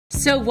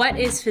So what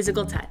is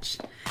physical touch?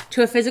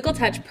 To a physical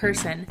touch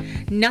person,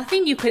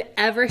 nothing you could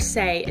ever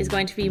say is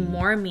going to be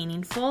more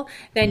meaningful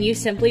than you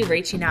simply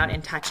reaching out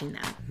and touching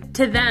them.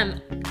 To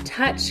them,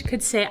 touch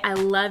could say, I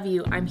love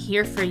you, I'm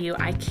here for you,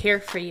 I care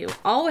for you,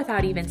 all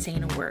without even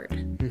saying a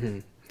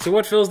word. So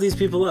what fills these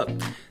people up?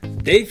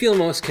 They feel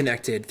most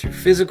connected through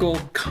physical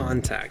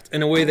contact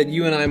in a way that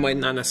you and I might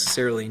not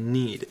necessarily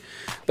need.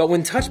 But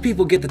when touch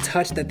people get the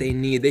touch that they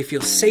need, they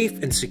feel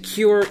safe and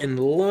secure and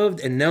loved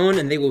and known,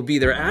 and they will be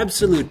their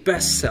absolute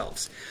best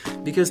selves.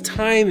 Because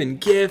time and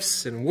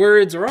gifts and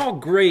words are all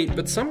great,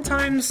 but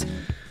sometimes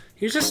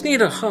you just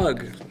need a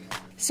hug.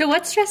 So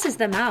what stresses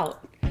them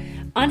out?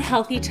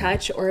 Unhealthy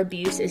touch or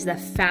abuse is the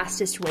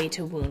fastest way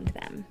to wound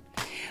them.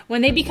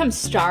 When they become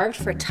starved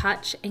for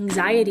touch,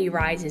 anxiety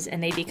rises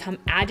and they become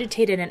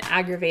agitated and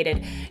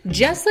aggravated,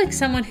 just like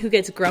someone who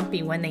gets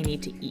grumpy when they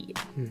need to eat.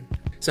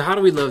 So how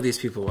do we love these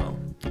people well?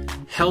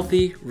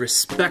 Healthy,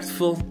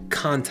 respectful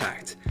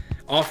contact,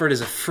 offered as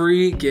a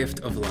free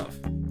gift of love.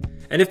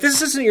 And if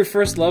this isn't your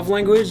first love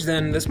language,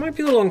 then this might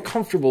be a little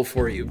uncomfortable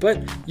for you,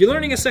 but you're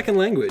learning a second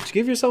language.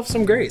 Give yourself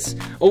some grace.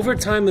 Over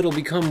time, it'll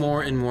become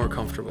more and more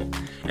comfortable.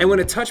 And when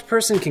a touch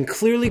person can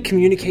clearly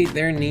communicate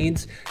their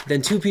needs,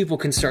 then two people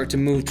can start to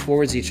move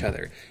towards each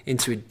other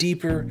into a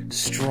deeper,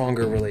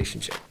 stronger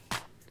relationship.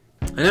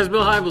 And as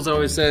Bill Hybels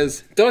always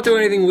says, don't do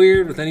anything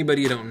weird with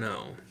anybody you don't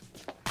know.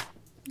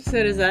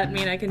 So does that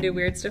mean I can do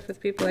weird stuff with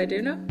people I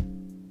do know?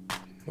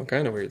 What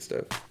kind of weird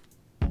stuff?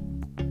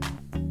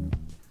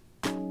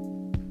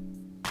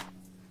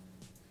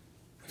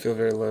 I feel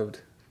very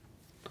loved.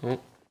 Oh.